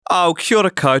Oh, kia ora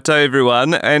koutou,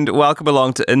 everyone, and welcome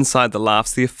along to Inside the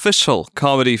Laughs, the official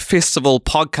comedy festival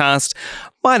podcast.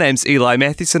 My name's Eli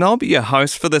Matthews, and I'll be your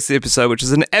host for this episode, which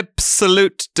is an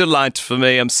absolute delight for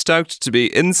me. I'm stoked to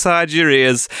be inside your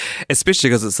ears,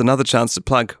 especially because it's another chance to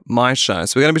plug my show.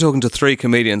 So we're going to be talking to three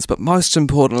comedians, but most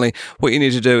importantly, what you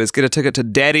need to do is get a ticket to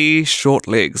Daddy Short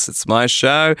Legs. It's my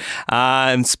show,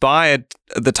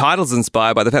 the title's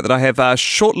inspired by the fact that I have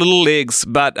short little legs,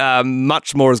 but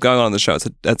much more is going on in the show.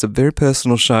 It's a very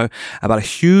personal show about a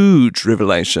huge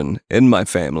revelation in my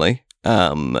family.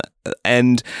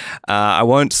 And I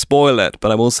won't spoil it, but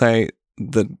I will say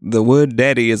that the word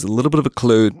daddy is a little bit of a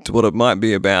clue to what it might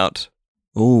be about.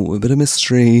 Oh, a bit of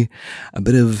mystery, a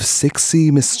bit of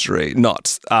sexy mystery. No,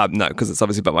 because it's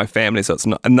obviously about my family, so it's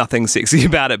nothing sexy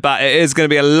about it, but it is going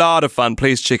to be a lot of fun.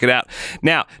 Please check it out.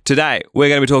 Now, today, we're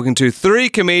going to be talking to three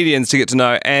comedians to get to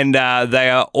know, and they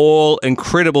are all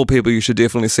incredible people you should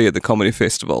definitely see at the Comedy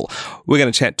Festival. We're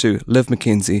going to chat to Liv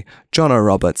McKenzie, Jono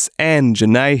Roberts, and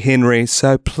Janae Henry,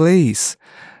 so please,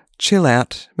 chill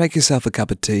out, make yourself a cup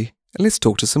of tea, and let's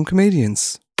talk to some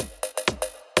comedians.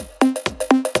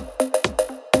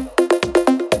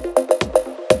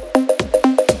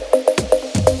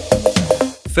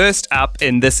 First up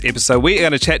in this episode, we are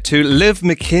going to chat to Liv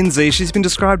McKenzie. She's been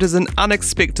described as an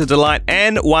unexpected delight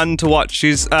and one to watch.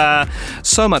 She's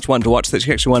so much one to watch that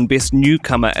she actually won Best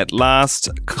Newcomer at last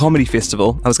Comedy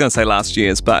Festival. I was going to say last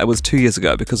year's, but it was 2 years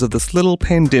ago because of this little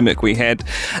pandemic we had.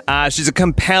 She's a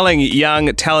compelling young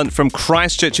talent from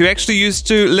Christchurch who actually used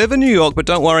to live in New York, but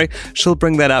don't worry, she'll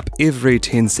bring that up every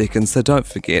 10 seconds, so don't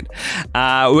forget.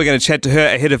 We're going to chat to her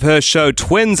ahead of her show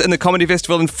Twins in the Comedy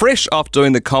Festival and fresh off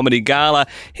doing the Comedy Gala.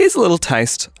 Here's a little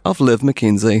taste of Liv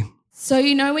McKenzie. So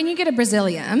you know when you get a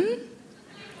Brazilian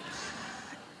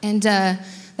and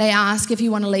they ask if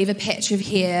you want to leave a patch of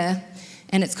hair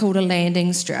and it's called a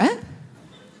landing strip?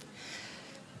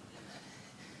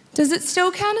 Does it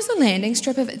still count as a landing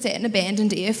strip if it's at an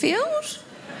abandoned airfield?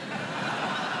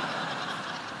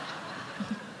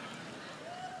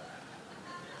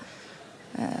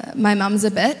 My mum's a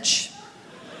bitch.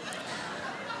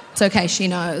 It's okay, she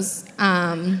knows.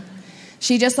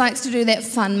 She just likes to do that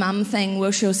fun mum thing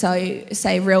where she'll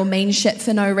say real mean shit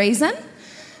for no reason.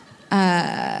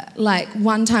 Like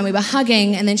one time we were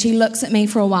hugging and then she looks at me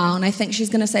for a while and I think she's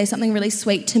going to say something really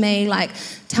sweet to me, like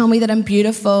tell me that I'm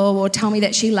beautiful or tell me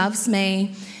that she loves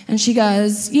me. And she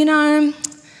goes, you know,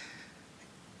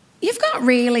 you've got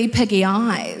really piggy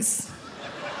eyes.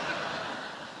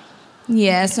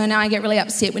 Yeah, so now I get really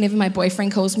upset whenever my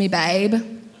boyfriend calls me babe.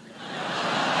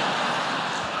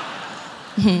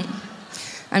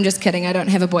 I'm just kidding, I don't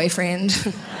have a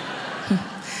boyfriend.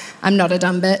 I'm not a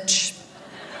dumb bitch.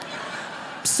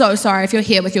 So sorry if you're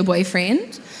here with your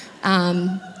boyfriend.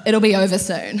 It'll be over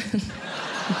soon.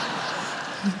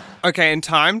 Okay, and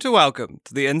time to welcome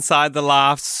to the Inside the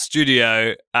Laughs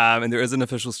studio, and there is an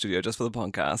official studio just for the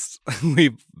podcast.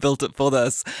 We built it for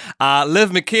this. Liv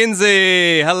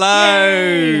McKenzie, hello.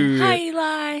 Yay. Hi,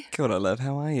 Eli. Kia ora, Liv.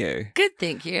 How are you? Good,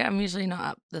 thank you. I'm usually not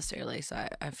up this early, so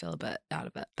I feel a bit out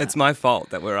of it. It's my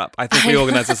fault that we're up. I think we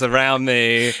organised this around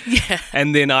me, Yeah.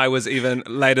 and then I was even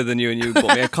later than you, and you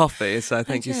bought me a coffee, so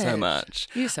thank you so much.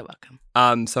 You're so welcome.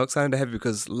 I'm so excited to have you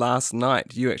because last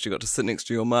night you actually got to sit next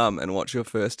to your mum and watch your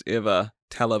first ever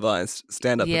televised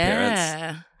stand-up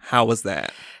appearance. How was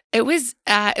that? It was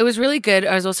really good.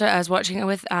 I was watching it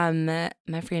with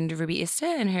my friend Ruby Esther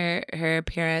and her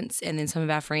parents and then some of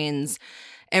our friends.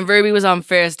 And Ruby was on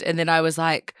first and then I was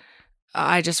like,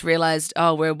 I just realised,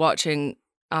 we're watching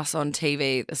us on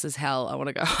TV. This is hell. I want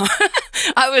to go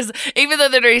home. Even though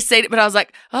they'd already seen it, but I was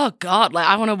like, oh God, like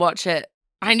I want to watch it.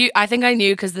 I think I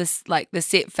knew because the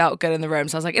set felt good in the room,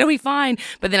 so I was like, it'll be fine.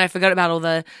 But then I forgot about all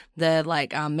the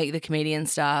Meet the Comedian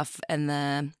stuff and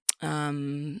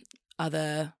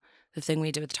the thing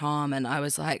we did with Tom, and I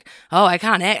was like, oh, I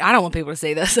can't act. I don't want people to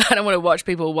see this. I don't want to watch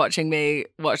people watching me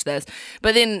watch this.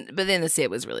 But then the set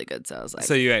was really good, so I was like,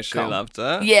 so you actually loved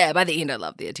it? Yeah, by the end I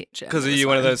loved the attention. Because are you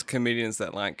one of those comedians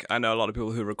that I know a lot of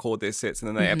people who record their sets and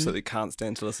then they absolutely can't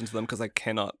stand to listen to them because they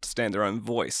cannot stand their own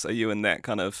voice. Are you in that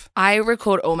kind of? I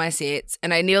record all my sets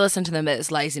and I never listen to them, but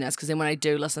it's laziness because then when I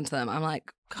do listen to them, I'm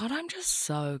like, God, I'm just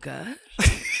so good.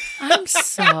 I'm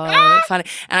so funny.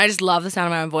 And I just love the sound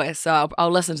of my own voice. So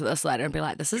I'll listen to this later and be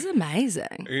like, this is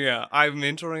amazing. Yeah. I'm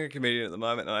mentoring a comedian at the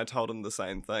moment and I told him the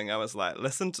same thing. I was like,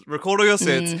 record all your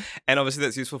sets. And obviously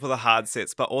that's useful for the hard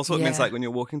sets, but also it means like when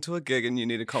you're walking to a gig and you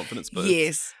need a confidence boost.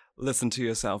 Yes. Listen to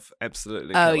yourself,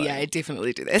 absolutely. Oh, yeah, I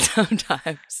definitely do that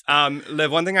sometimes.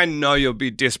 Liv, one thing I know you'll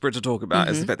be desperate to talk about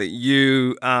is the fact that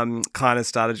you kind of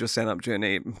started your stand-up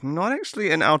journey, not actually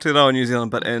in Aotearoa, New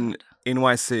Zealand, but in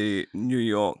NYC, New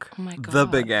York, Oh my the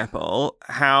God. Big Apple.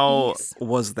 How Yes.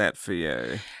 was that for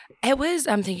you? It was.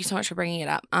 Thank you so much for bringing it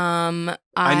up. I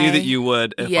knew that you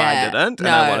would if I didn't, and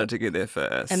I no. wanted to get there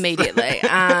first. Immediately.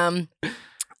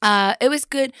 It was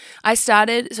good. I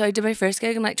did my first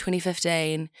gig in like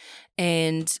 2015,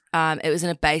 and it was in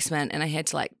a basement, and I had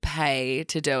to like pay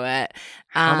to do it.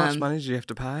 How much money did you have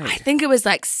to pay? I think it was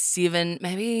like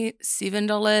maybe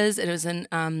 $7, and it was in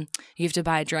you have to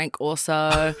buy a drink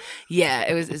also. Yeah,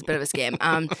 it was a bit of a scam.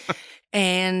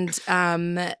 And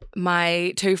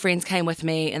my two friends came with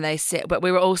me, and but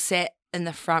we were all sat in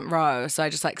the front row, so I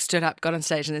just like stood up, got on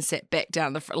stage, and then sat back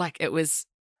down the front. Like it was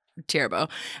terrible.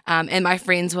 And my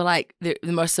friends were like the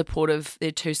most supportive.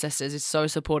 They're two sisters. It's so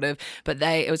supportive. But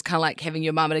it was kind of like having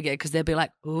your mum at a gig, because they'd be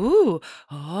like, ooh,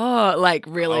 oh, like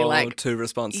really like too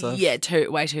responsive. Yeah,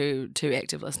 way too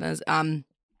active listeners.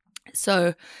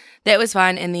 So that was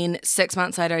fine. And then 6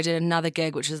 months later, I did another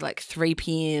gig, which was like 3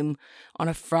 p.m. on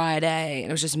a Friday. And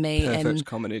it was just me. Perfect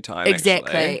comedy time.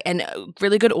 Exactly. Actually. And a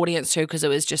really good audience too, because it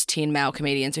was just 10 male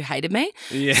comedians who hated me.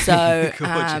 Yeah. So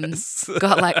Gorgeous.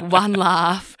 got like one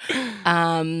laugh.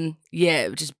 Yeah,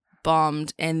 just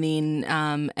bombed. And then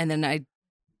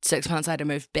 6 months later,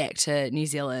 moved back to New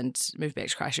Zealand, moved back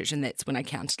to Christchurch, and that's when I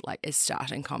counted like as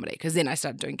starting comedy, because then I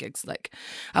started doing gigs like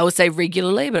I would say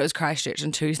regularly, but it was Christchurch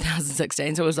in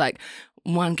 2016, so it was like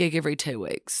one gig every 2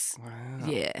 weeks. Wow.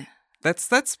 Yeah.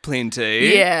 That's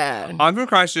plenty. Yeah. I'm from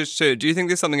Christchurch too. Do you think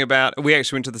there's something about, we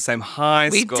actually went to the same high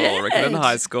We school, did. Riccarton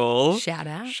High School. Shout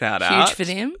out. Shout out. Huge for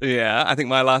them. Yeah, I think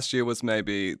my last year was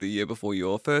maybe the year before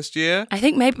your first year. I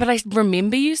think maybe, but I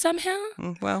remember you somehow.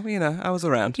 Well, I was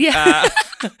around. Yeah.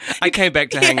 I came back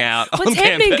to hang out What's on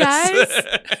happening, campus.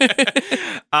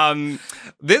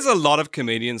 There's a lot of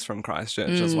comedians from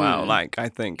Christchurch as well. Like, I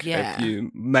think Yeah. if you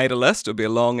made a list, it would be a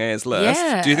long ass list.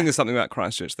 Yeah. Do you think there's something about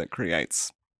Christchurch that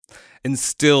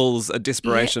instills a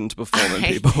desperation to perform in I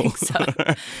people? think so.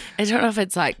 I don't know if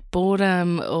it's like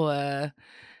boredom or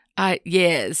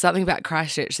something about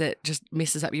Christchurch that just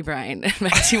messes up your brain and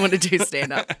makes you want to do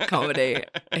stand-up comedy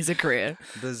as a career.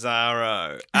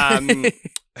 Bizarro.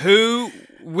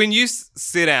 When you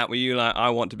set out, were you like,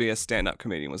 I want to be a stand-up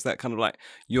comedian? Was that kind of like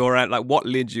what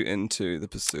led you into the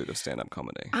pursuit of stand-up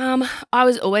comedy? I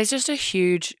was always just a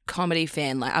huge comedy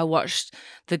fan. Like I watched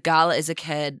The Gala as a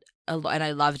kid a lot, and I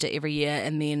loved it every year.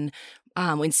 And then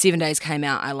when 7 Days came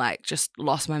out, I like just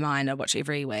lost my mind. I watched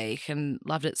every week and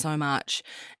loved it so much.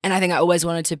 And I think I always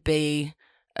wanted to be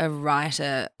a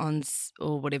writer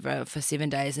or whatever for 7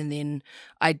 Days, and then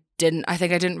I think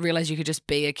I didn't realize you could just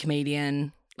be a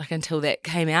comedian like until that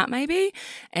came out maybe.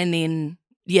 And then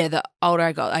the older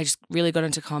I got, I just really got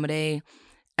into comedy.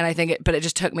 And I think but it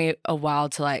just took me a while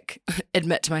to like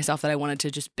admit to myself that I wanted to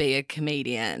just be a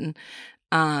comedian.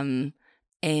 So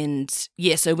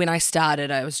when I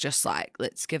started, I was just like,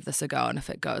 let's give this a go, and if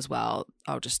it goes well,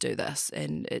 I'll just do this.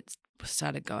 And it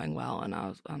started going well, and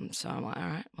I'm like, all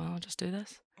right, well, I'll just do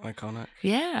this. Iconic.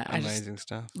 Yeah. Amazing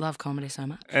stuff. Love comedy so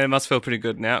much. And it must feel pretty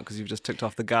good now because you've just ticked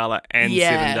off The Gala and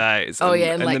Yeah. 7 days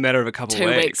In the like matter of a couple 2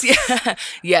 of weeks. Yeah.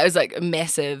 Yeah, it was like a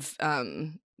massive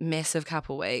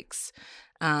couple weeks.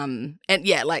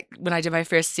 Like when I did my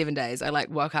first 7 days, I like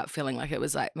woke up feeling like it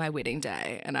was like my wedding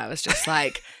day, and I was just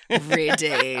like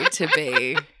ready to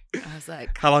be. I was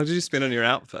like, how long did you spend on your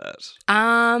outfit?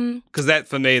 Because that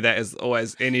for me, that is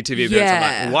always any TV events. I'm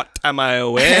like, what am I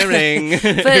wearing?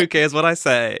 Who cares what I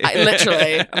say? I'm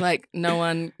like, no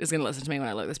one is going to listen to me when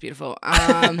I look this beautiful.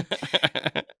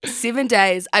 7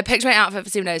 days. I picked my outfit for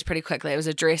 7 days pretty quickly. It was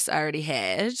a dress I already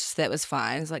had. So that was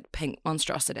fine. It was like pink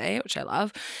monstrosity, which I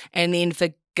love. And then for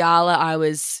Gala, I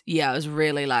was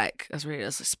ready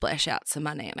to splash out some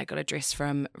money, and I got a dress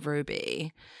from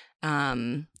Ruby.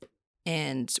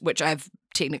 And which I've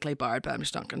technically borrowed, but I'm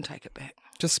just not going to take it back.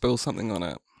 Just spill something on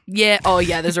it. Yeah. Oh,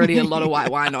 yeah. There's already a lot of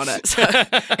white wine on it, so,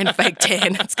 and fake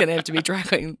tan. It's going to have to be dry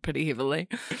cleaned pretty heavily.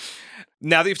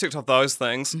 Now that you've ticked off those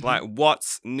things, like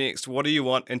what's next? What do you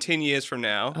want in 10 years from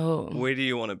now? Oh. Where do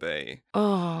you want to be?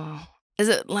 Oh. Is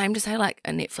it lame to say like a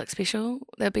Netflix special?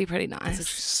 That'd be pretty nice. That's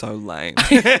so lame.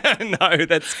 No,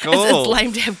 that's cool. It's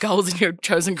lame to have goals in your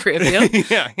chosen career field.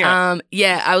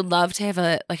 Yeah. I would love to have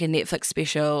a Netflix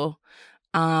special.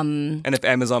 And if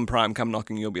Amazon Prime come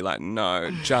knocking, you'll be like,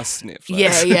 no, just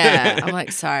Netflix. Yeah. I'm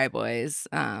like, sorry, boys.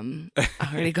 I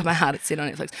already got my heart set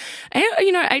on Netflix. And,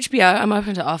 HBO, I'm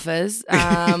open to offers.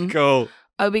 Cool.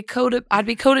 I'd be cool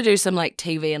to do some like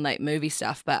TV and like movie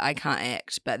stuff, but I can't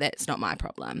act. But that's not my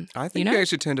problem. I think you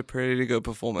actually turned a pretty good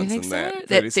performance in that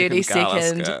 30 Gala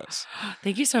second. skirt.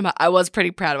 Thank you so much. I was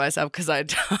pretty proud of myself because I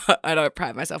don't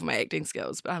pride myself on my acting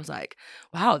skills, but I was like,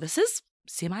 wow, this is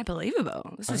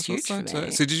semi-believable. This is huge for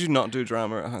me. So did you not do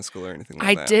drama at high school or anything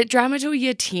like that? I did drama till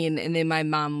year 10, and then my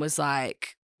mum was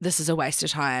like, this is a waste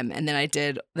of time. And then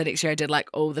the next year I did like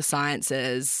all the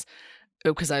sciences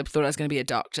because I thought I was going to be a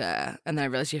doctor. And then I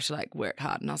realized you have to like work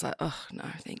hard. And I was like, oh, no,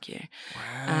 thank you.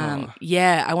 Wow.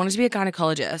 Yeah, I wanted to be a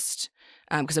gynecologist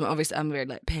because I'm very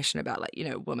like passionate about like,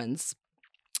 women's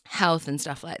health and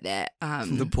stuff like that.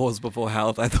 The pause before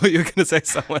health. I thought you were going to say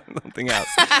something else.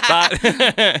 But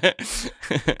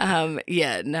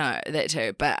yeah, no, that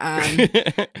too. But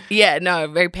yeah, no,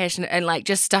 very passionate and like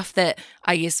just stuff that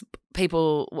I guess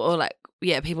people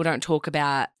people don't talk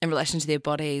about in relation to their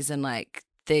bodies and like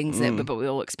things but we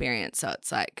all experience. So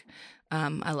it's like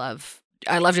I love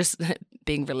just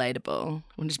being relatable. I want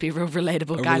to just be a real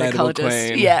relatable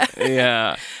gynecologist. Yeah.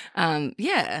 Yeah.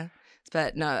 Yeah.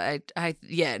 But no,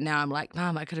 now I'm like,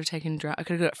 Mom, I could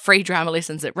have got free drama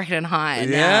lessons at Reckitt High.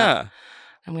 And now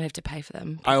I'm going to have to pay for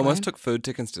them. I almost took food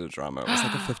tech instead of drama. It was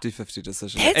like a 50-50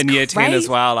 decision. That's in year 10 as crazy.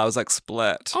 well, I was like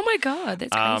split. Oh my God,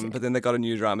 that's crazy. But then they got a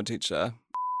new drama teacher,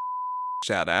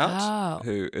 shout out,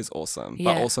 who is awesome,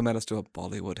 but also made us do a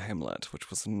Bollywood Hamlet, which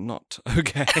was not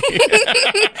okay.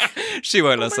 She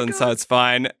won't listen, so it's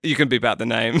fine. You can beep out the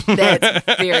name. That's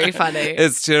very funny.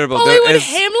 It's terrible. Bollywood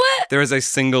Hamlet? There is a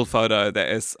single photo that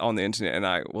is on the internet, and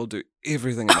I will do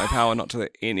everything in my power not to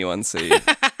let anyone see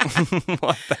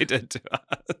what they did to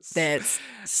us. That's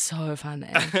so funny.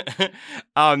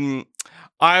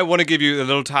 I want to give you a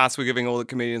little task we're giving all the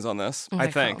comedians on this. Okay,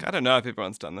 I think. cool. I don't know if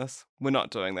everyone's done this. We're not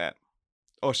doing that.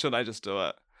 Or should I just do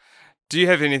it? Do you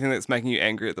have anything that's making you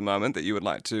angry at the moment that you would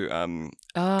like to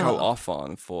go off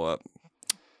on for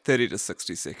 30 to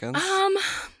 60 seconds?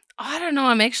 I don't know.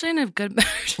 I'm actually in a good mood.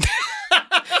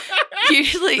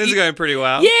 Usually, this is going pretty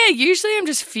well. Yeah, usually I'm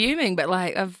just fuming, but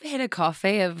like I've had a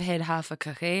coffee, I've had half a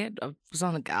cookie, I was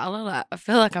on a gala. Like I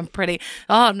feel like I'm pretty.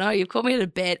 Oh no, you've caught me at a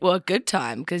good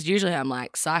time because usually I'm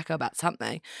like psycho about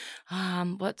something.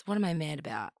 What am I mad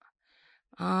about?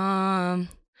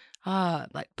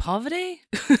 Like poverty.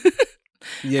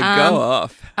 Yeah, go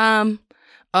off. I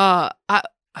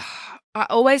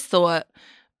always thought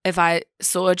if I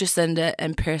saw Jacinda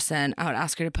in person, I would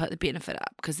ask her to put the benefit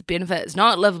up because the benefit is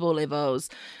not at livable levels.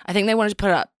 I think they wanted to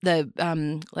put up the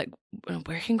like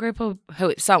working group or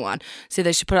someone said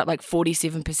they should put up like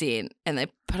 47%, and they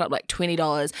put up like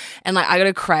 $20, and like I got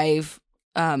to crave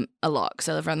a lot because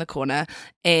I live around the corner,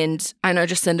 and I know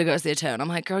Jacinda goes there too, and I'm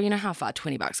like, girl, you know how far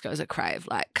 $20 goes at Crave?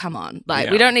 Like, come on, like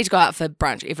we don't need to go out for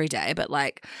brunch every day, but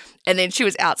like, and then she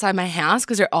was outside my house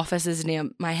because her office is near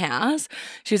my house.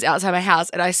 She was outside my house,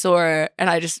 and I saw her, and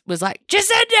I just was like,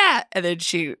 Jacinda, and then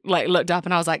she like looked up,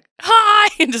 and I was like, hi,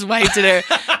 and just waved at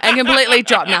her, and completely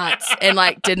dropped nuts, and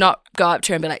like did not go up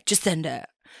to her and be like, Jacinda,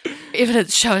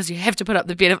 evidence shows you have to put up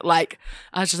the benefit. Like,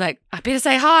 I was just like, I better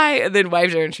say hi, and then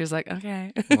waved her, and she was like,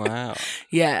 okay. Wow.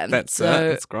 Yeah. That's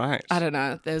great. I don't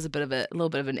know. There was a little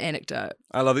bit of an anecdote.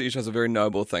 I love that you chose a very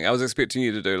noble thing. I was expecting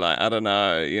you to do like, I don't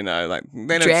know, like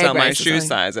they don't Drag sell my race or shoe something.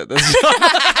 size at this time.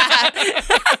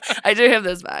 I do have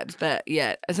those vibes, but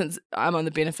yeah, since I'm on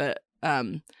the benefit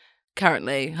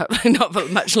currently, hopefully not for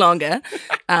much longer,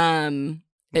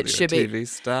 it should be. TV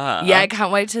star. Yeah, I can't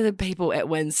wait till the people at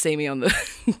Wins see me on the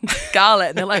gala,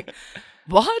 and they're like,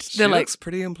 what? She They're like, looks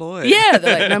pretty employed. yeah,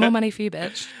 they're like, no more money for you,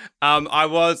 bitch.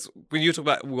 When you talk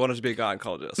about we wanted to be a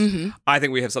gynecologist, I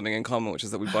think we have something in common, which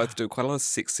is that we both do quite a lot of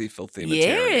sexy, filthy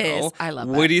material. Yes, I love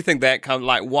Where that. do you think that comes?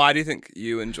 Like, why do you think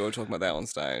you enjoy talking about that on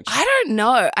stage? I don't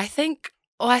know. I think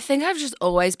I've just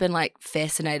always been like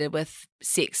fascinated with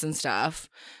sex and stuff.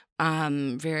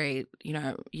 Very,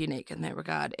 unique in that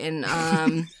regard. And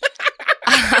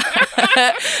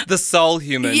the sole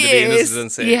human to be interested in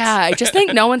sex. Yeah, I just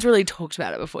think no one's really talked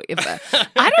about it before ever.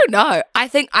 I don't know. I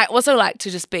think I also like to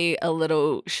just be a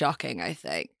little shocking, I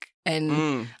think.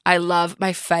 And I love,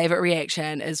 my favorite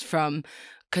reaction is from,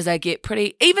 because I get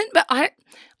pretty even, but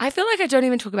I feel like I don't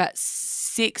even talk about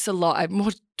sex a lot. I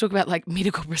more talk about like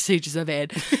medical procedures I've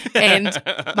had. And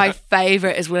my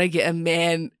favorite is when I get a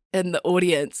man in the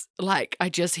audience, like I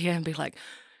just hear him be like,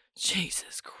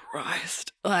 Jesus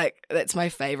Christ. Like that's my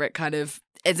favorite kind of,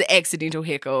 it's an accidental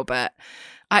heckle, but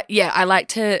I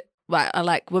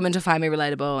like women to find me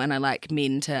relatable, and I like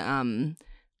men to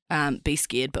be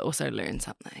scared but also learn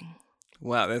something.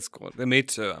 Wow, that's cool. Me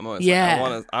too. I'm always Yeah.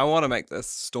 like, I want to make this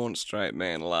staunch straight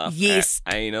man laugh Yes.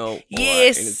 at anal or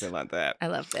Yes. anything like that. I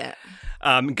love that.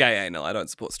 Gay anal. I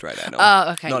don't support straight anal.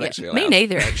 Oh, okay. Not yeah. actually Me allowed.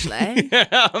 neither, actually.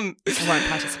 I won't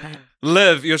participate.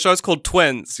 Liv, your show's called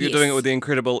Twins. You're Yes. doing it with the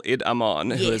incredible Ed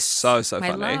Amon, who is Yes. so My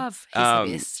funny. love. He's the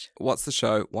best. What's the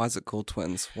show? Why is it called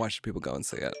Twins? Why should people go and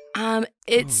see it?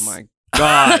 It's Oh my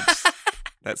God.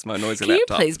 That's my noisy Can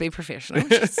laptop. you please be professional?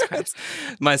 Jesus Christ.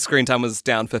 My screen time was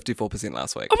down 54%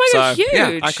 last week. Oh my God, huge.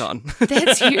 Yeah, icon.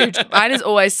 That's huge. Mine is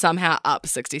always somehow up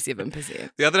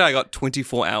 67%. The other day I got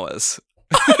 24 hours.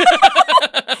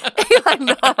 I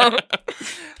know. I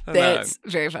That's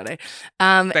very funny.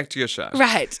 Back to your show.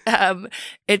 Right.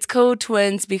 It's called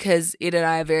Twins because Ed and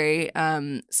I are very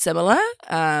similar.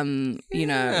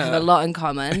 Have a lot in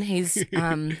common. He's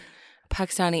a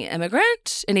Pakistani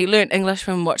immigrant and he learned English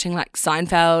from watching like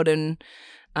Seinfeld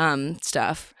and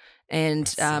stuff. And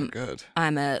So good.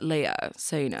 I'm a Leo,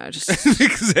 so just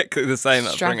Exactly the same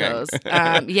upbringing.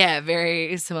 struggles.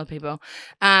 Very similar people.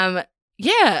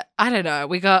 Yeah, I don't know.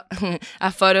 We got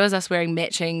our photo is us wearing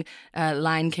matching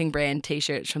Lion King brand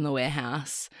t-shirts from the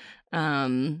warehouse.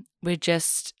 We're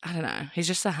just, I don't know. He's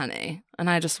just a honey. And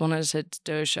I just wanted to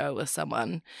do a show with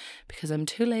someone because I'm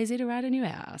too lazy to write a new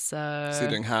hour. So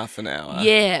you're doing half an hour.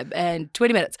 Yeah, and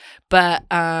 20 minutes. But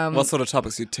what sort of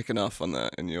topics are you ticking off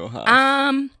in your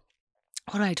half?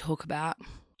 What do I talk about?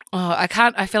 Oh, I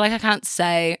feel like I can't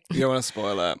say You don't want to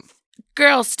spoil it.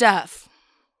 girl stuff.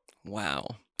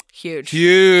 Wow. Huge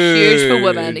Huge for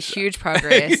women. Huge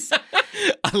progress.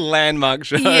 A landmark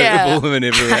show Yeah. for women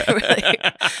everywhere.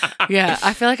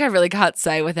 I feel like I really can't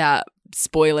say without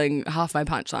spoiling half my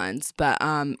punchlines. But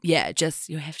just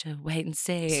you have to wait and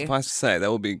see. Suffice to say, that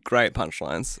will be great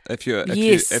punchlines. If you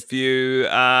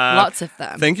Lots of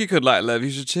them. think you could like Liv, you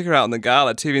should check her out on the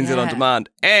Gala, TVNZ on Yeah. demand,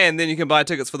 and then you can buy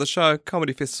tickets for the show,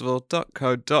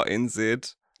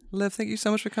 comedyfestival.co.nz. Liv, thank you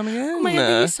so much for coming in. Oh my God,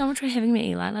 thank you so much for having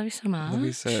me, Eli. I love you so much. Love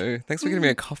you so. Thanks for getting me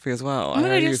a coffee as well. Oh my I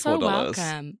God, owe you're you so $4.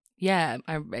 welcome. Yeah,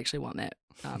 I actually want that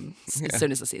as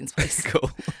soon as this ends, please. Cool.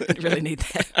 I really need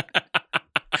that.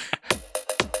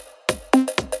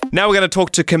 Now we're going to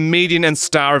talk to comedian and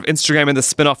star of Instagram and the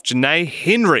spin-off Janae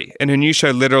Henry. In her new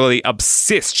show, Literally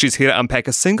Obsessed, she's here to unpack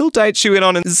a single date she went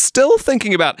on and is still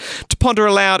thinking about, to ponder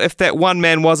aloud if that one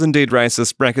man was indeed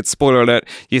racist, bracket spoiler alert,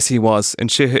 yes he was,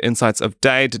 and share her insights of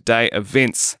day-to-day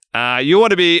events. You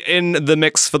want to be in the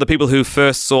mix for the people who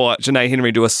first saw Janae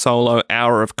Henry do a solo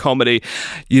hour of comedy.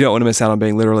 You don't want to miss out on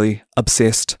being literally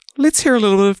obsessed. Let's hear a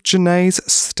little bit of Janae's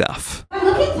stuff. I'm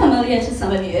looking familiar to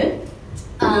some of you.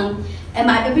 It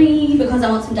might be because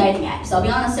I want some dating apps. I'll be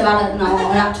honest about it and I will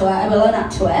own up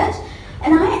to it.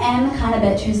 And I am the kind of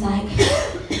bitch who's like,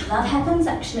 love happens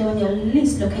actually when you're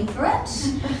least looking for it.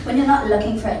 When you're not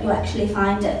looking for it, you actually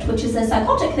find it, which is a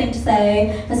psychotic thing to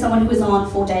say for someone who is on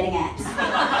 4 dating apps.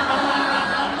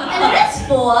 And it is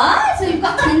 4, so you've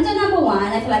got Tinder number 1,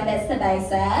 I feel like that's the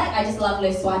basic. I just love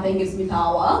loose swiping, gives me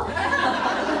power.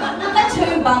 Number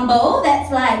 2, Bumble, that's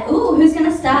like, ooh, who's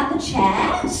gonna start the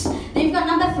chat? Then you've got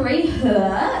number 3,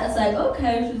 her, it's like,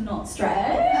 okay, she's not straight.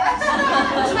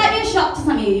 Which might be a shock to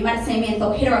some of you. You might have seen me and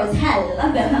thought hetero as hell,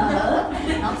 but no,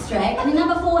 not straight. And then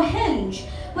number 4, Hinge,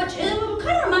 which kind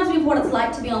of reminds me of what it's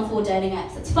like to be on 4 dating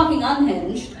apps. It's fucking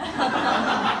unhinged.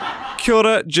 Kia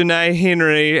ora, Janae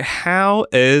Henry. How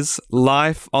is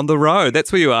life on the road?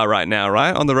 That's where you are right now,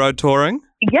 right? On the road touring?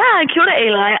 Yeah, kia ora,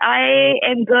 Eli. I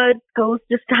am good. School's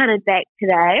just started back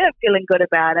today. I'm feeling good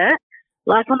about it.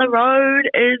 Life on the road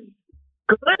is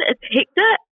good. It's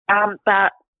hectic,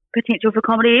 but potential for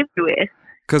comedy everywhere.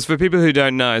 Because for people who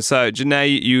don't know, so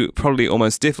Janae, you probably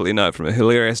almost definitely know from her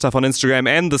hilarious stuff on Instagram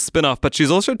and the spin-off, but she's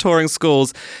also touring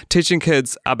schools, teaching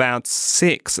kids about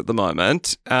sex at the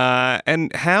moment.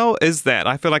 And how is that?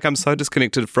 I feel like I'm so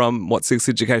disconnected from what sex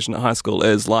education at high school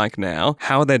is like now.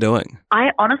 How are they doing?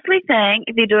 I honestly think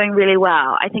they're doing really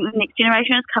well. I think the next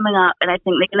generation is coming up, and I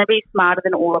think they're going to be smarter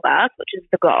than all of us, which is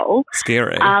the goal.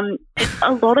 Scary. There's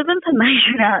a lot of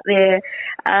information out there,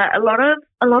 a lot of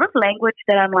language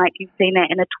that I'm like, you've seen that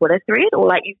in a Twitter thread, or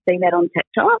like you've seen that on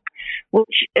TikTok,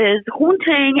 which is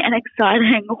haunting and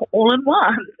exciting all in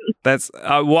one. That's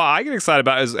what I get excited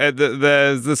about is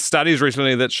the studies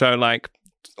recently that show like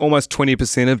almost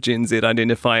 20% of Gen Z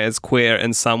identify as queer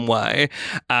in some way.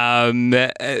 Which I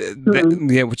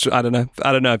don't know.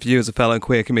 I don't know if you as a fellow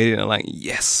queer comedian are like,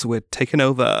 yes, we're taking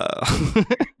over.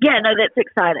 Yeah, no, that's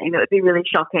exciting. That would be really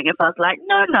shocking if I was like,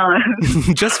 no.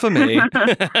 Just for me. No, I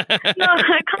kind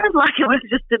of like it was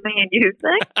just a me and you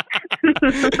thing.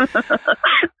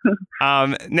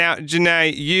 Now,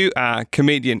 Janae, you are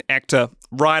comedian, actor,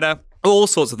 writer, all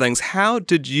sorts of things. How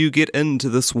did you get into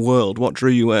this world? What drew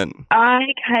you in? I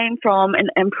came from an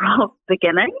improv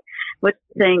beginning, which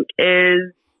I think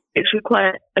is actually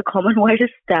quite a common way to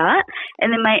start.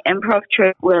 And then my improv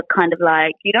trip were kind of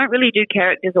like, you don't really do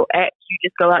characters or acts, you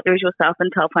just go out there as yourself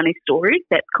and tell funny stories.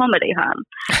 That's comedy,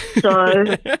 So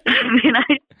then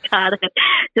I started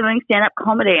doing stand-up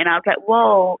comedy and I was like,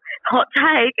 whoa, hot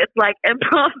take, it's like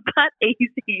improv, but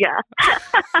easier.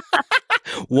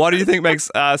 What do you think makes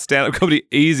stand-up comedy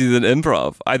easier than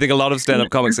improv? I think a lot of stand-up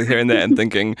comics are hearing that and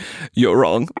thinking, you're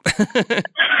wrong.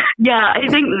 Yeah, I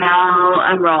think now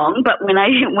I'm wrong, but when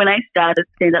I started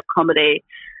stand-up comedy,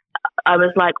 I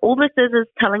was like, all this is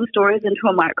telling stories into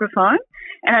a microphone,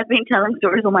 and I've been telling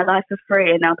stories all my life for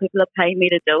free, and now people are paying me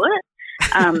to do it.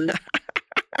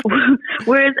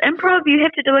 Whereas improv, you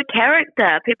have to do a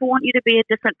character. People want you to be a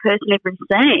different person every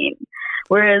scene.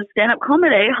 Whereas stand-up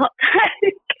comedy, hot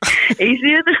take,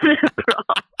 easier than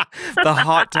improv. The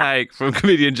hot take from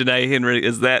comedian Janae Henry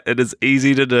is that it is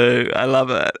easy to do. I love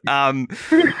it.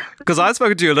 Because I've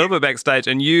spoken to you a little bit backstage,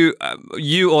 and you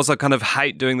also kind of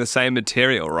hate doing the same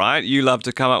material, right? You love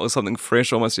to come up with something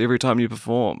fresh almost every time you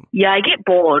perform. Yeah, I get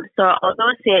bored. So I'll do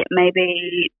a set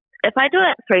maybe, if I do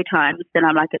it 3 times, then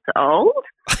I'm like, it's old.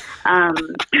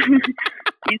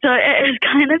 So it's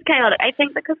kind of chaotic. I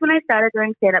think because when I started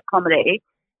doing stand-up comedy,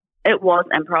 it was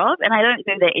improv, and I don't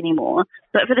do that anymore.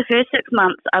 But for the first 6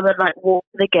 months, I would like walk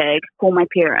to the gig, call my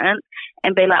parents,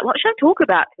 and be like, what should I talk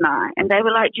about tonight? And they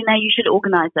were like, Janae, you should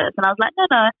organise this. And I was like, no.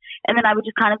 And then I would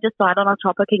just kind of decide on a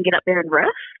topic and get up there and riff.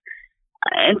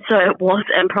 And so it was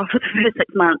improv for the first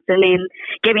 6 months. And then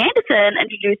Gabby Anderson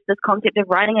introduced this concept of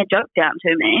writing a joke down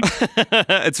to me.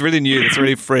 It's really new. It's a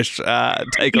really fresh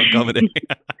take on comedy.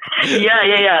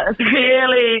 Yeah. It's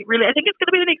really, really, I think it's going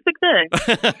to be the next big thing.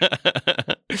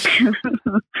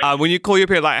 When you call your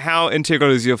parents, like, how integral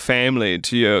is your family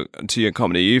to your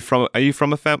comedy? Are you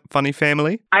from a funny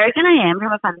family? I reckon I am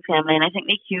from a funny family, and I think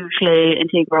they're hugely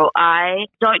integral. I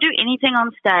don't do anything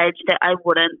on stage that I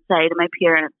wouldn't say to my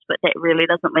parents, but that really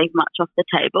doesn't leave much off the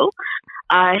table.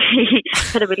 I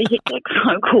had a really hectic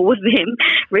phone call with them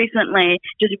recently,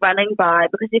 just running by,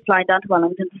 because they're flying down to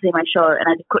Wellington to see my show, and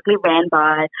I just quickly ran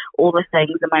by all the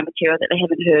things in my material that they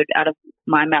haven't heard out of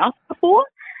my mouth before.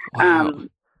 Wow.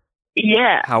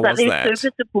 Yeah, how but was they're that?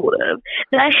 super supportive.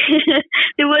 There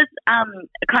was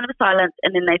kind of a silence,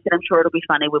 and then they said, "I'm sure it'll be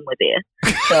funny when we're there."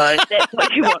 So that's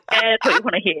what you want. That's what you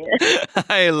want to hear.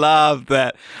 I love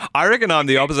that. I reckon I'm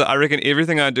the opposite. I reckon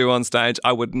everything I do on stage,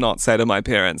 I would not say to my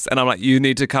parents, and I'm like, "You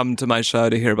need to come to my show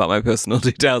to hear about my personal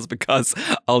details because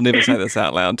I'll never say this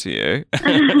out loud to you."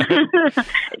 Do you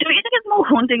think it's more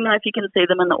haunting though if you can see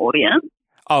them in the audience?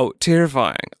 Oh,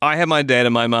 terrifying. I had my dad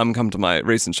and my mum come to my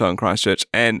recent show in Christchurch,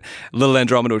 and Little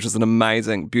Andromeda, which is an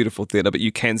amazing, beautiful theatre, but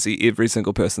you can see every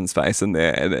single person's face in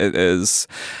there, and it is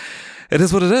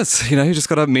what it is. You know, you just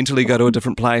got to mentally go to a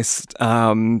different place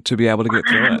to be able to get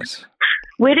through it.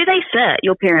 Where do they sit,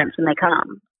 your parents, when they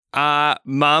come?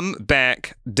 Mum,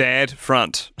 back, dad,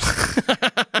 front.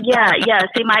 Yeah.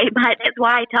 See, my that's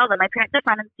why I tell them. My parents are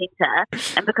front and centre,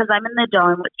 and because I'm in the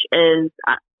dome, which is...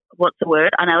 what's the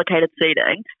word? Unallocated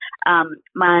seating.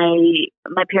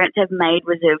 My parents have made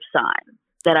reserve signs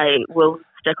that I will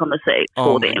stick on the seat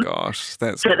for them. Oh my gosh,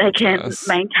 that's so they can gorgeous.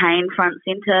 maintain front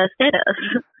centre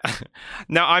status.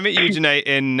 Now, I met you, Janae,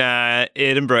 in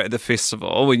Edinburgh at the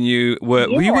festival when you were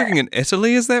you working in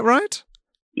Italy? Is that right?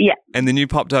 Yeah. And then you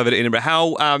popped over to Edinburgh.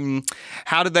 How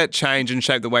did that change and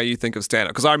shape the way you think of stand-up?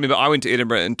 Because I remember I went to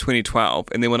Edinburgh in 2012,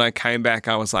 and then when I came back,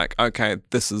 I was like, okay,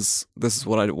 this is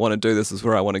what I want to do. This is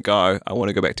where I want to go. I want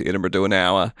to go back to Edinburgh, do an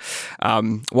hour.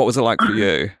 What was it like for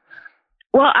you?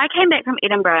 Well, I came back from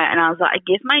Edinburgh, and I was like, I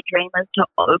guess my dream is to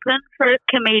open for a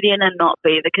comedian and not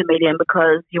be the comedian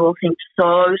because you all seem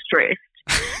so stressed.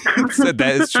 So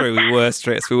that is true. We were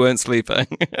stressed. We weren't sleeping.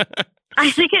 I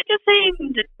think it just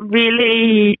seemed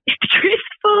really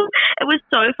stressful. It was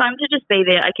so fun to just be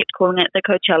there. I kept calling it the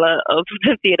Coachella of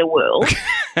the theatre world.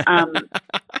 And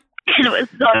it was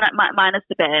so, minus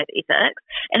the bad ethics,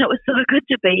 and it was so good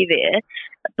to be there.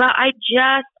 But I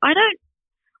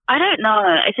don't know.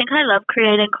 I think I love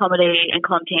creating comedy and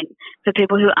content for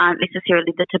people who aren't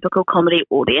necessarily the typical comedy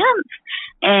audience.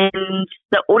 And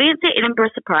the audience at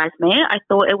Edinburgh surprised me. I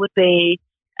thought it would be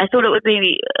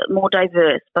more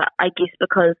diverse, but I guess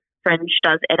because Fringe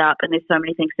does add up and there's so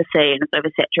many things to see and it's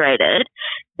oversaturated,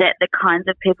 that the kinds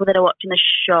of people that are watching the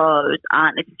shows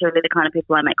aren't necessarily the kind of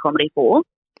people I make comedy for.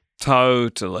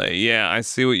 Totally. Yeah, I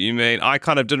see what you mean. I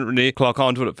kind of didn't really clock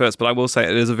onto it at first, but I will say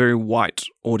it is a very white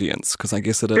audience because I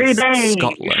guess it is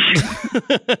Scotland.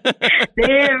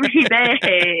 Very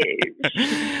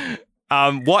beige.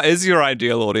 What is your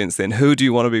ideal audience then? Who do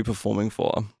you want to be performing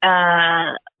for?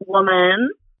 Women,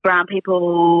 brown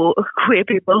people, queer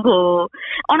people.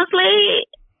 Honestly,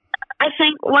 I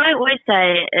think what I always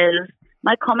say is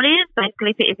my comedy is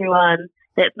basically for everyone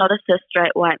that's not a cis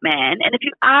straight white man. And if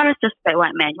you are a cis straight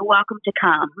white man, you're welcome to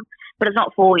come, but it's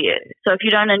not for you. So if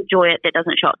you don't enjoy it, that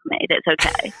doesn't shock me. That's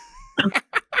okay.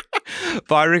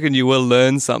 But I reckon you will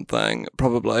learn something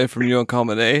probably from your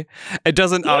comedy. It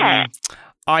doesn't. Yeah.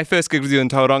 I first gigged with you in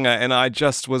Tauranga, and I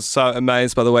just was so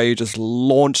amazed by the way you just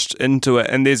launched into it.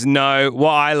 And there's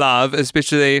what I love,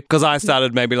 especially because I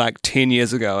started maybe like 10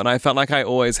 years ago, and I felt like I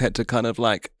always had to kind of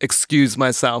like excuse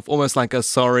myself, almost like a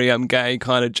sorry, I'm gay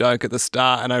kind of joke at the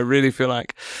start. And I really feel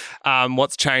like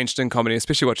what's changed in comedy,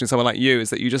 especially watching someone like you, is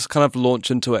that you just kind of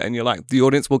launch into it and you're like, the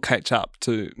audience will catch up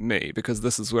to me because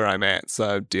this is where I'm at,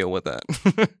 so deal with it.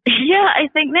 Yeah, I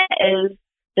think that is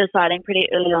deciding pretty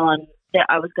early on that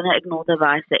I was going to ignore the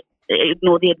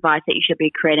advice that you should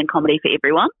be creating comedy for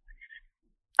everyone.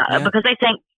 Because I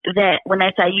think that when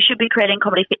they say you should be creating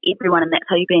comedy for everyone and that's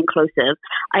how you be inclusive,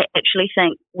 I actually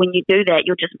think when you do that,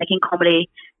 you're just making comedy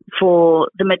for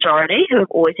the majority who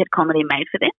have always had comedy made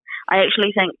for them. I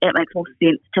actually think it makes more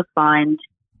sense to find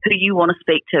who you want to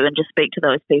speak to and just speak to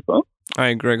those people. I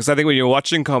agree, because I think when you're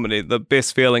watching comedy, the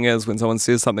best feeling is when someone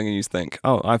says something and you think,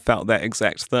 oh, I felt that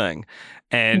exact thing.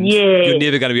 And you're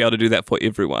never going to be able to do that for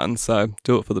everyone, so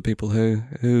do it for the people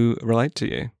who relate to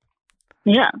you.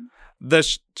 Yeah. The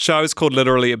show is called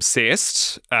Literally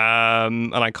Obsessed,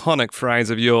 an iconic phrase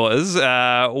of yours.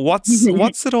 What's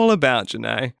it all about,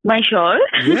 Janae? My show?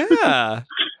 Yeah.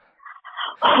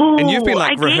 And you've been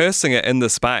like rehearsing it in the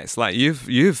space, like you've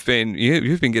been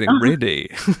getting ready.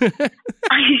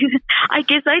 I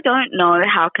guess I don't know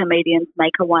how comedians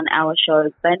make a 1 hour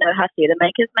show. They know how theatre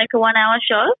makers make a 1 hour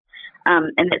show.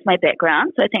 And that's my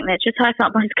background. So I think that's just how I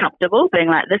felt most comfortable, being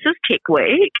like, this is Tech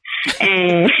Week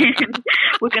and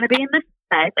we're going to be in this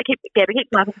space. Gabby keeps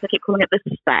laughing because I keep calling it this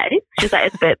space. She's like,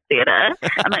 it's bit theatre.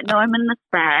 I'm like, no, I'm in the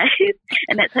space.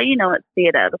 And that's how you know it's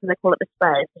theatre, because I call it the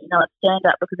space. You know it's stand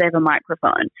up because they have a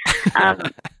microphone.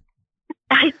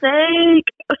 I think,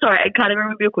 sorry, I can't even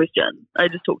remember your question. I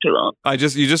just talked too long.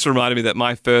 You just reminded me that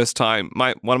my first time,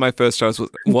 one of my first shows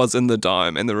was in the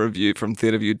Dome, and the review from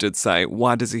Theatre View did say,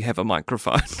 why does he have a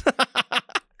microphone?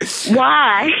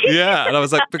 Why? Yeah, and I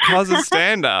was like, because it's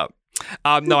stand-up.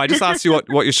 No, I just asked you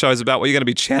what your show's about, what you're going to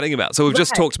be chatting about. So we've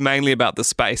just talked mainly about the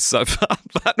space so far,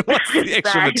 but what's the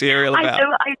extra material about?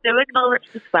 I do acknowledge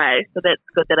the space, so that's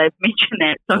good that I've mentioned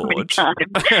that so many times.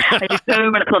 I do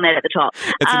 2 minutes on that at the top.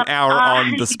 It's an hour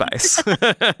on the space.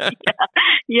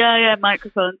 Yeah,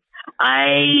 microphones.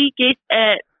 I guess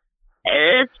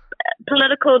it's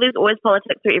political. There's always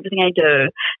politics through everything I do,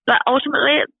 but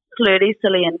ultimately it's flirty,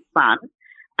 silly, and fun.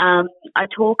 I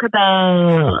talk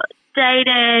about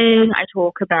dating. I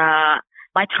talk about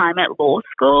my time at law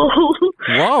school.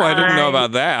 Whoa, I didn't know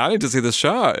about that. I need to see the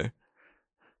show.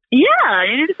 Yeah,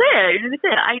 you need to see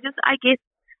it. I guess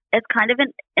it's kind of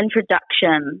an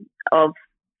introduction of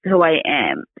who I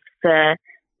am for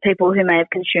people who may have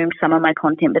consumed some of my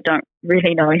content but don't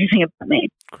really know anything about me.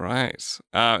 Great.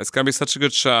 It's going to be such a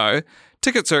good show.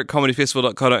 Tickets are at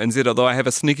comedyfestival.co.nz, although I have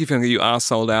a sneaky feeling that you are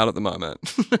sold out at the moment.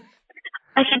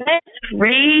 I think there's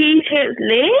 3 tickets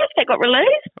left that got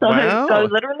released, so go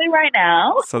literally right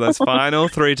now. So those final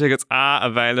 3 tickets are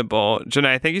available.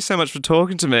 Janae, thank you so much for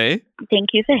talking to me. Thank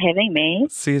you for having me.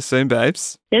 See you soon,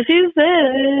 babes. See you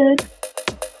soon.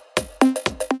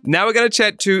 Now we're going to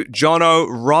chat to Jono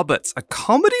Roberts, a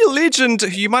comedy legend who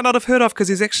you might not have heard of because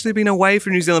he's actually been away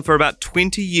from New Zealand for about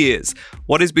 20 years.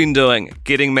 What he's been doing: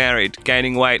 getting married,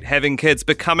 gaining weight, having kids,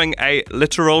 becoming a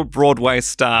literal Broadway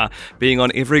star, being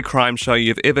on every crime show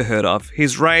you've ever heard of.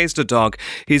 He's raised a dog.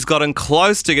 He's gotten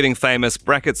close to getting famous,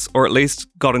 brackets, or at least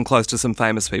gotten close to some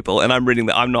famous people. And I'm reading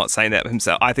that. I'm not saying that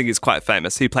himself. I think he's quite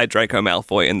famous. He played Draco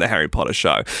Malfoy in the Harry Potter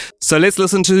show. So let's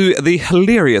listen to the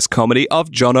hilarious comedy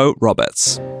of Jono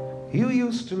Roberts. You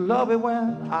used to love it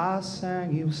when I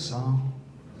sang you songs.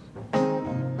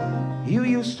 You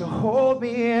used to hold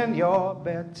me in your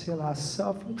bed till I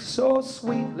suffered so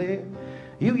sweetly.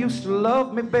 You used to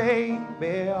love me,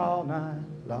 baby, all night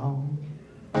long.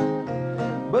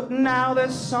 But now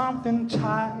there's something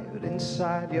tired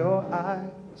inside your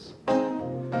eyes.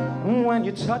 When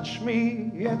you touch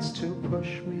me, it's to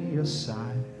push me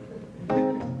aside.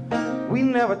 We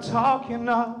never talk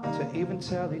enough to even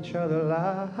tell each other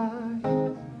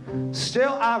lies.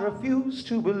 Still, I refuse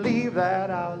to believe that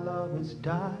our love is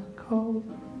died cold.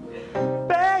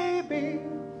 Baby,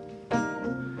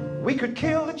 we could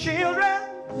kill the children.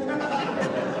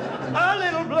 A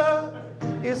little blood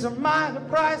is a minor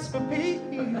price for peace.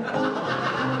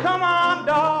 Come on,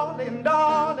 darling,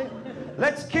 darling,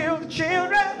 let's kill the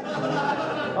children.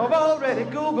 I've already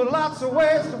Googled lots of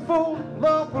ways to fool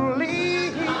the police.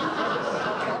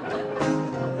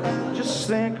 Just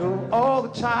think of all the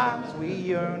times we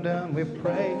yearned and we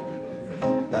prayed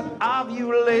that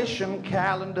ovulation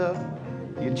calendar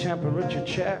your temperature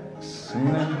checks,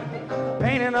 and then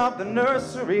painting up the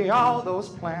nursery, all those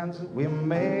plans that we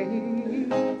made.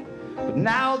 But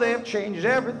now they've changed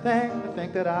everything. I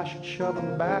think that I should shove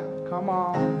them back. Come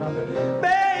on, now,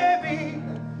 baby,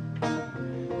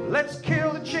 let's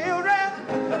kill the children.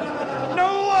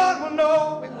 No one will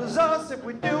know it was us if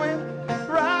we do it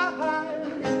right.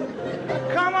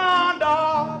 Come on,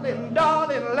 darling,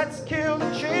 darling, let's kill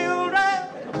the children.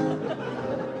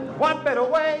 What better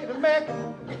way to make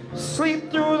them sleep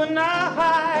through the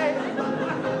night?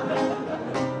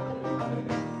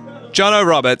 Jono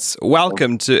Roberts,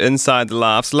 welcome to Inside the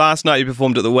Laughs. Last night you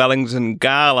performed at the Wellington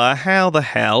Gala. How the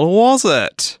hell was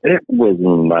it? It was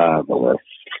marvellous.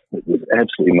 It was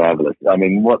absolutely marvellous. I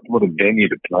mean, what a venue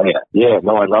to play at. Yeah,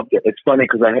 no, I loved it. It's funny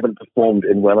because I haven't performed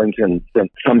in Wellington since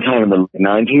sometime in the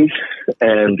 90s.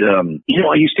 And,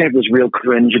 I used to have this real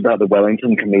cringe about the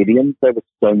Wellington comedians. They were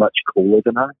so much cooler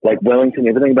than us. Like Wellington,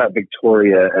 everything about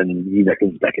Victoria and,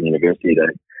 back in university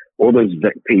days, all those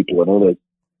Vic people and all those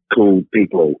cool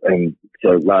people. And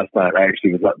so last night I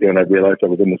actually was up there and I realized I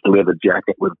was in this leather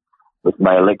jacket with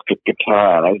my electric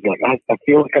guitar. And I was like, I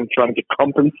feel like I'm trying to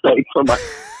compensate for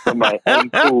my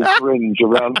uncool cringe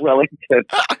around Wellington.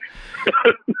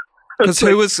 Because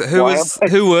who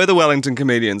were the Wellington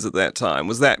comedians at that time?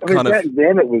 Was that kind of... Back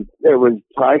then it was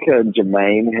Taika and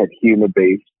Jermaine had Humour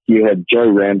Beast. You had Jo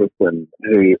Ramberson,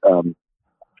 who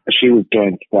she was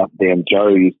doing stuff then. Jo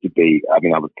used to be, I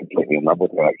was completely in love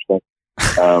with her actually.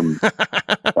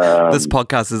 This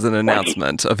podcast is an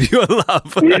announcement of your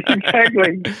love. Yes,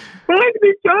 exactly.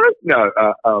 No,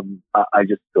 I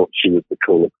just thought she was the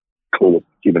coolest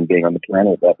human being on the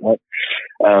planet at that point.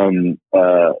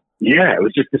 It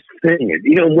was just this thing.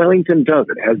 Wellington does.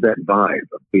 It has that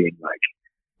vibe of being like,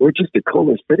 we're just the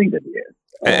coolest city to be in.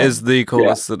 It is the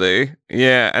coolest city.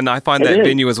 Yeah, and I find that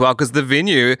venue as well, because the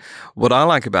venue, what I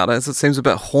like about it is it seems a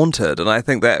bit haunted, and I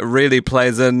think that really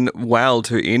plays in well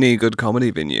to any good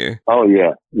comedy venue. Oh,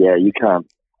 yeah. Yeah, you can't.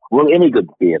 Well, any good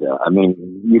theatre. I mean,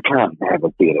 you can't have a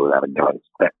theatre without a ghost.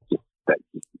 That's just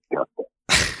disgusting.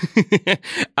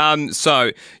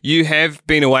 So you have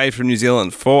been away from New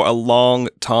Zealand for a long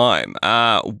time.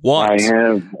 What I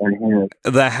have.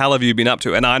 the hell have you been up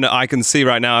to? And I can see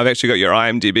right now, I've actually got your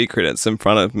IMDb credits in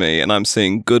front of me, and I'm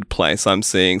seeing Good Place, I'm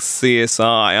seeing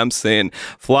CSI, I'm seeing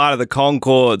Flight of the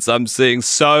Conchords, I'm seeing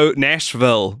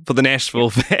Nashville for the Nashville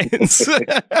fans.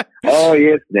 Oh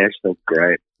yes, Nashville's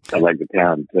great. I like the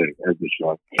town too, as a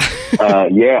show.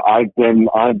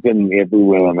 I've been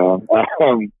everywhere, man.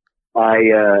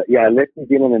 I left New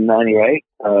Zealand in '98.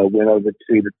 Went over to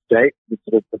the States and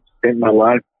sort of spent my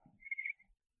life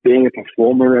being a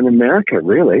performer in America.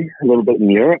 Really, a little bit in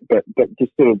Europe, but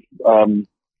just sort of.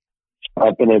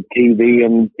 I've been a TV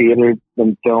and theatre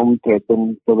and film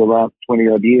person for the last 20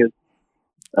 odd years,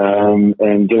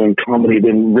 and doing comedy.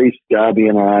 Then Rhys Darby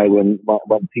and I,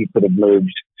 once he sort of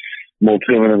moved more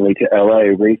permanently to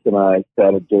LA, Rhys and I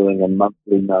started doing a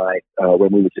monthly night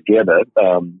when we were together.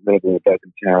 Whenever we were back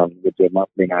in town, we'd do a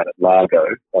monthly night at Largo,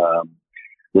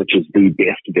 which is the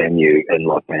best venue in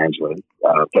Los Angeles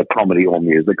for comedy or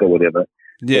music or whatever.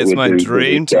 Yeah, it's my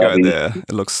dream to go there.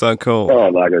 It looks so cool. Oh,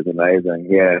 Largo's amazing.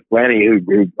 Yeah, Flanny,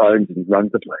 who owns and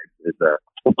runs the place, is a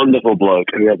wonderful bloke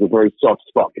who has a very soft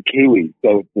spot for Kiwis.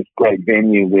 So it's this great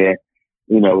venue where,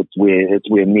 it's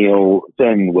where Neil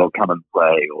Singh will come and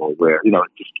play, or where,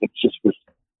 it's just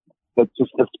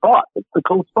the spot. It's the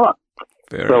cool spot.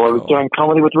 Very so cool. I was doing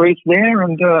comedy with Rhys there,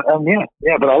 and but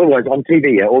otherwise on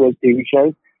TV, all those TV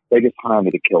shows, they just hire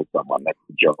me to kill someone. That's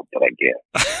the job that I get.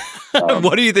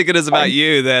 What do you think it is about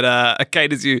you that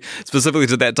caters you specifically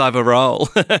to that type of role?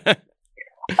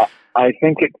 I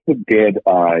think it's the dead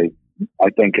eyes. I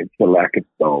think it's the lack of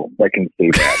soul. They can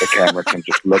see that. The camera can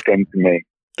just look into me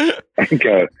and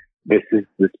go, this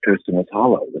person is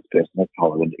hollow. This person is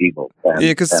hollow and evil and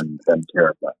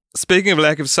terrifying. Speaking of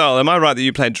lack of soul, am I right that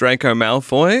you played Draco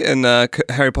Malfoy in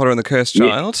Harry Potter and the Cursed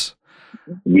Child?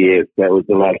 Yes, that was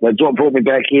the last. That's what brought me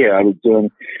back here. I was doing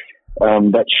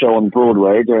that show on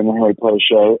Broadway during the Harry Potter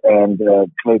show, and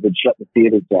COVID shut the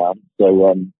theatres down.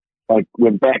 So I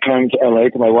went back home to LA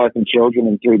to my wife and children,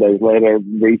 and 3 days later,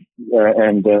 Rhys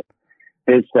and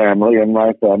his family and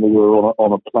my family were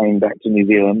on a plane back to New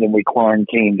Zealand, and we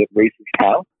quarantined at Rhys's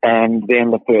house. And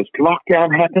then the first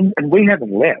lockdown happened, and we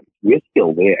haven't left. We're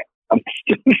still there. I'm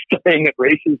still staying at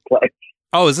Rhys's place.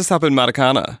 Oh, is this up in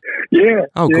Maracana? Yeah.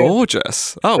 Oh, yeah.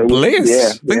 Gorgeous. Oh,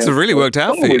 bless. Things have really worked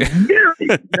out for you.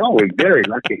 We're very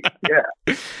lucky. Yeah.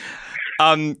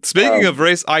 Speaking of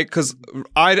Reese,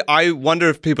 I wonder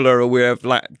if people are aware of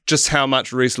like just how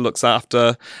much Reese looks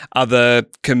after other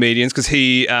comedians, because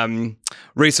he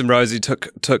Reese and Rosie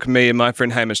took me and my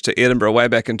friend Hamish to Edinburgh way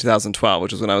back in 2012,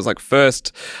 which was when I was like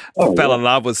first fell in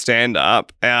love with stand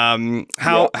up.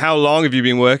 How long have you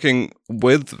been working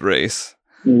with Reese?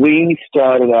 We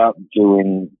started out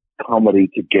doing comedy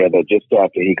together just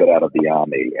after he got out of the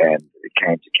army and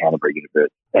came to Canterbury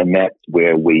University. And that's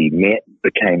where we met,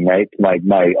 became mates.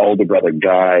 My older brother,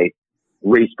 Guy,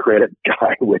 Reese credit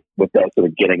Guy with that sort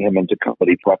of getting him into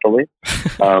comedy properly.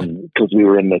 Because we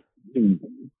were in this,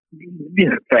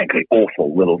 frankly,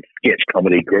 awful little sketch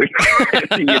comedy group at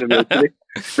the university.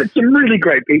 But some really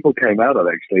great people came out of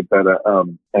it, actually. But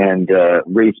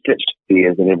Reese pitched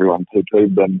ideas and everyone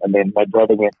poo-pooed them. And then my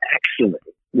brother went, actually,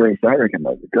 Reese, I reckon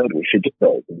those are good. We should do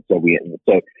those. And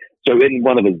so in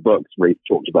one of his books, Reese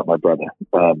talked about my brother,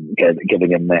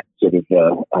 giving him that sort of,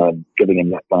 giving him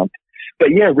that bump.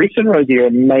 But yeah, Reese and Rosie are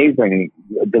amazing,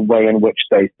 the way in which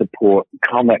they support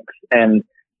comics and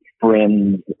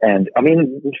friends. And I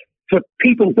mean, for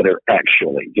people that are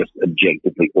actually just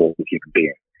objectively awful human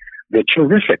beings, they're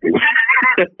terrific. They're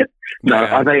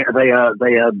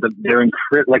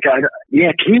incredible. Like,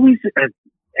 Kiwis.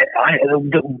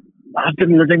 I've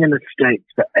been living in the States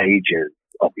for ages.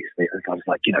 Obviously, I was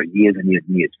like, years and years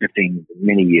and years, 15,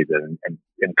 many years,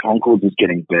 and Concord was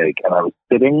getting big, and I was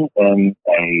sitting in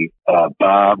a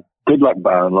bar, Good Luck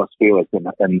Bar in Los Feliz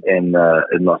in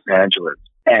Los Angeles,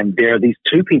 and there are these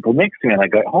two people next to me, and I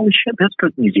go, holy shit, that's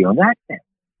good New Zealand accent.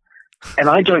 And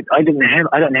I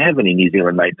don't have any New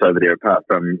Zealand mates over there apart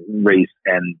from Reese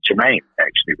and Jermaine,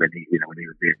 actually, when he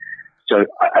was there. So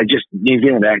New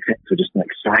Zealand accents were just an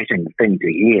exciting thing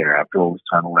to hear after all this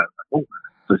time.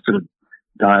 So sort of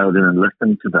dialed in and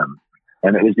listened to them.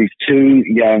 And it was these two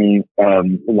young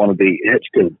wannabe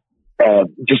hipsters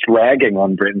just ragging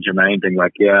on Brett and Jermaine, being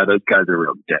like, yeah, those guys are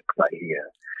real dicks, I hear.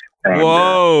 And,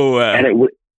 whoa! And it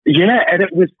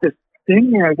was this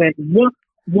thing where I went, what?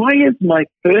 Why is my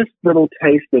first little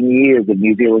taste in years of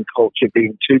New Zealand culture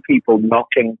being two people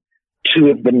knocking two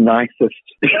of the nicest,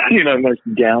 most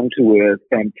down-to-earth,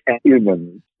 fantastic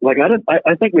humans? Like,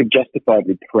 I think we're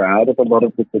justifiably proud of a lot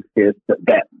of the success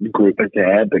that group has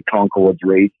had, the Concords,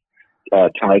 Reese,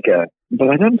 Taika. But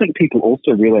I don't think people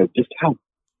also realize just how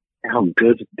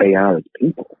good they are as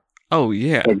people. Oh,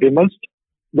 yeah. Like,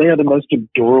 they are the most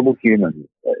adorable humans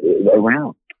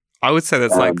around. I would say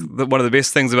that's one of the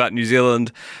best things about New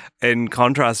Zealand in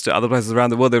contrast to other places around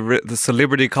the world. The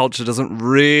celebrity culture doesn't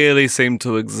really seem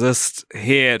to exist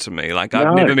here to me. Like,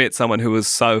 I've never met someone who was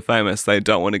so famous they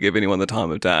don't want to give anyone the time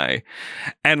of day.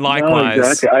 And likewise... No,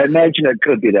 exactly. I imagine it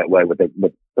could be that way with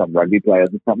some rugby players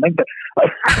or something, but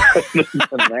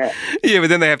that. Yeah, but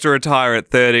then they have to retire at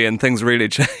 30 and things really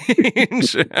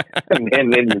change. and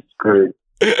then you're screwed.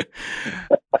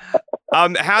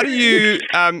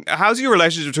 How's your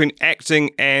relationship between acting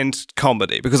and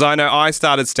comedy? Because I know I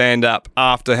started stand-up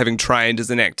after having trained as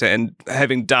an actor and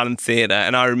having done theatre,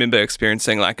 and I remember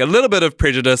experiencing like a little bit of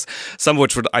prejudice, some of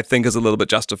which I think is a little bit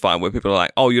justified, where people are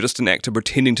like, oh, you're just an actor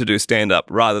pretending to do stand-up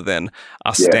rather than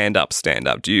a stand-up.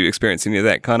 Do you experience any of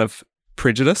that kind of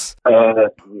prejudice?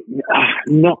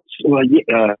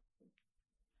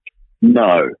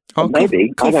 No. Oh,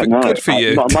 maybe. Cool. I don't know. Good for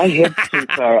you. My head's too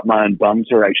far up my own bum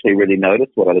to actually really notice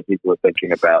what other people are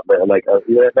thinking about. They're like, oh,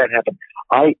 yeah, that happened.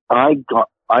 I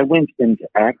went into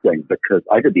acting because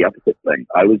I did the opposite thing.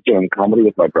 I was doing comedy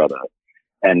with my brother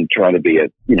and trying to be a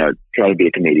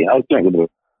comedian. I was doing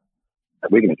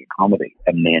we're going to do comedy.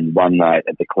 And then one night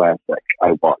at the Classic,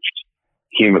 I watched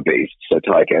Humor Beast, so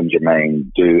Taika and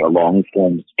Jermaine do a long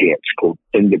form sketch called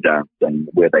Finger Dancing,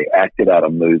 where they acted out a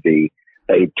movie.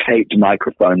 They taped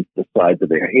microphones to the sides of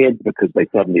their heads because they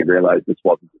suddenly realized this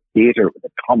wasn't a theater, it was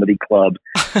a comedy club.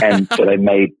 And so they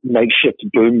made makeshift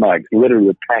boom mics, literally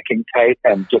with packing tape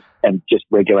and just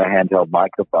regular handheld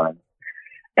microphones.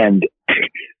 And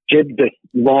did this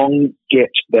long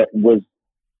sketch that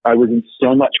I was in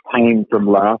so much pain from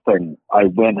laughing. I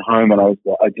went home and I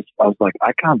was like,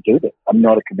 I can't do this. I'm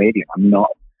not a comedian.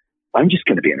 I'm just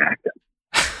going to be an actor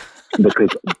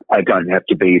because I don't have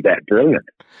to be that brilliant.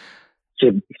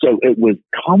 So it was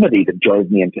comedy that drove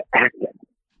me into acting.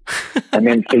 And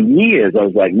then for years, I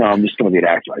was like, no, I'm just going to be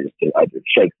an actor. I do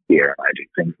Shakespeare, and I do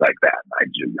things like that.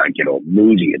 I get all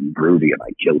moody and broody, and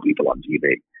I kill people on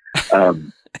TV.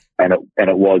 And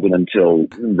it wasn't until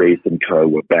Reese and Co.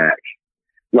 were back.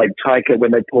 Like Taika, when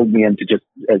they pulled me into just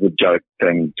as a joke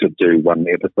thing to do one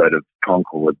episode of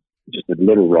Concord, just a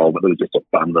little role, but it was just a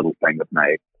fun little thing with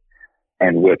me.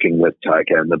 And working with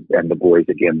Taika and the boys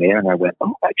again there, and I went,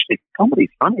 oh, actually, comedy's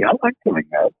funny. I like doing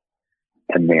that.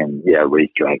 And then,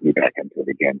 Reese dragged me back into it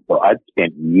again. So I'd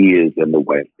spent years in the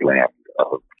wasteland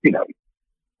of,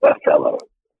 Othello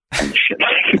and shit.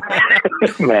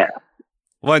 Man,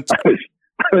 I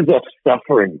was off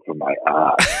suffering for my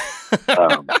art.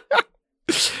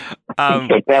 So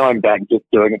now I'm back just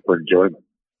doing it for enjoyment.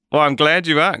 Well, I'm glad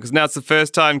you are, because now it's the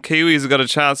first time Kiwis have got a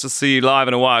chance to see you live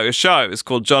in a while. Your show is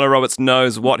called Jono Roberts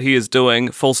Knows What He Is Doing,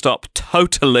 full stop,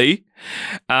 totally.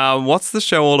 What's the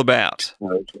show all about?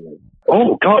 Totally.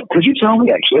 Oh, God, could you tell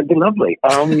me, actually? It'd be lovely.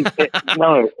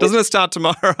 No. Doesn't it start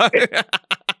tomorrow?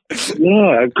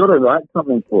 Yeah, I've got to write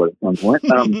something for it at some point.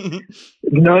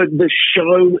 No, the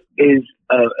show is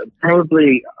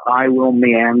probably I will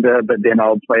meander, but then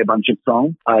I'll play a bunch of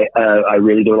songs. I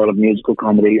really do a lot of musical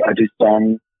comedy. I do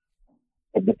songs.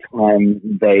 At the time,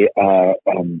 they are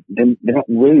they're not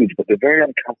rude, but they're very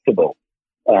uncomfortable.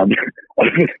 Over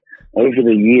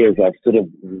the years, I've sort of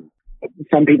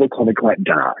some people call it quite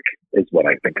dark, is what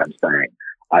I think I'm saying.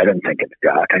 I don't think it's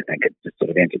dark. I think it's just sort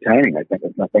of entertaining. I think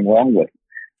there's nothing wrong with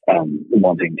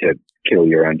wanting to kill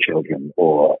your own children,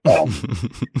 or Yeah,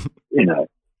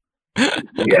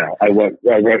 I wrote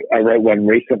one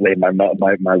recently.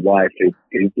 My wife, who's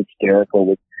hysterical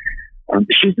with.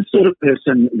 She's the sort of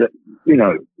person that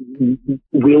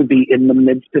will be in the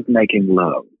midst of making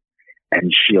love,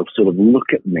 and she'll sort of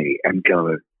look at me and go,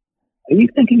 "Are you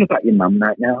thinking about your mum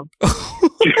right now?" Oh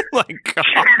my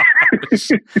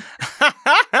gosh!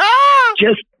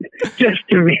 just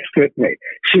to mess with me.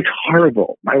 She's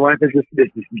horrible. My wife is this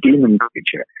demon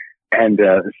creature. And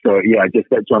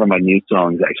that's one of my new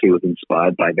songs. Actually, was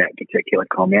inspired by that particular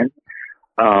comment.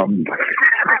 Wow.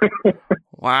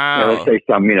 Let's say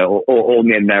some, all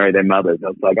men marry their mothers. I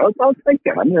was like, I'll take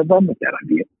that. I'm going to run with that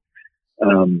idea.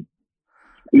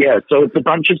 So it's a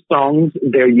bunch of songs.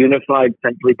 They're unified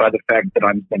simply by the fact that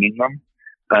I'm singing them.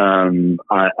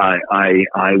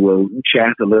 I will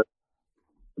chat a little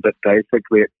bit.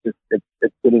 Basically, it's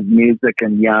sort of music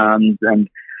and yarns, and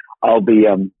I'll be.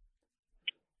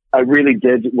 I really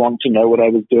did want to know what I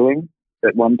was doing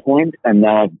at one point, and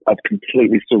now I've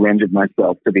completely surrendered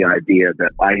myself to the idea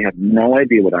that I have no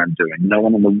idea what I'm doing. No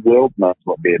one in the world knows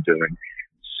what they're doing.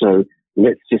 So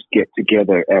let's just get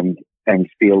together and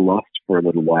feel lost for a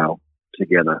little while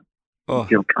together. Oh.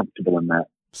 Feel comfortable in that.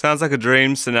 Sounds like a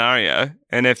dream scenario.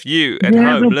 And if you at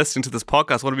home listening to this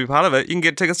podcast want to be part of it, you can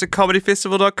get tickets to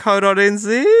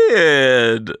comedyfestival.co.nz.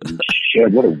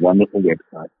 Shit, what a wonderful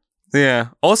website. Yeah.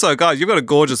 Also, guys, you've got a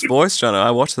gorgeous voice,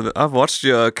 Jono. I've watched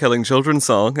your Killing Children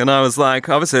song, and I was like,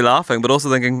 obviously laughing, but also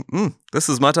thinking, this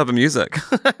is my type of music.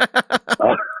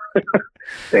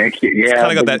 Thank you. Yeah, it's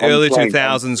kind of got that early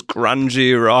 2000s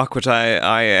grungy rock, which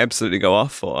I absolutely go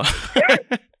off for.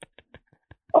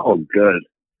 Oh, good.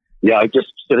 Yeah, I just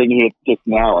sitting here just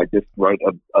now. I just wrote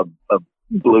a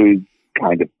blues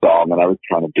kind of song, and I was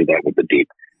trying to do that with the deep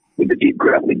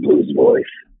gravelly blues voice.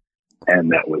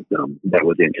 And that was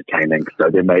entertaining.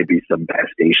 So there may be some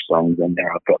pastiche songs in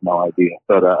there. I've got no idea,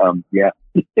 but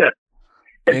it's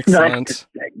excellent. Nice to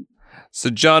sing. So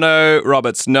Jono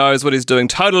Roberts knows what he's doing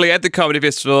totally at the Comedy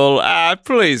Festival.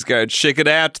 Please go check it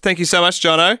out. Thank you so much,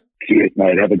 Jono. Cheers,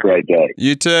 mate. Have a great day.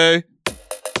 You too.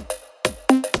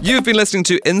 You've been listening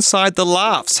to Inside the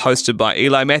Laughs, hosted by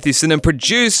Eli Mathewson and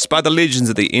produced by the legends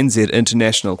of the NZ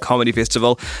International Comedy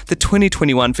Festival. The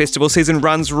 2021 festival season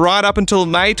runs right up until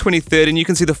May 23rd, and you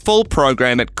can see the full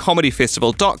program at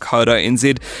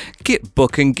comedyfestival.co.nz. Get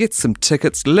booking, get some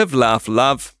tickets, live, laugh,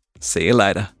 love. See you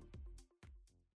later.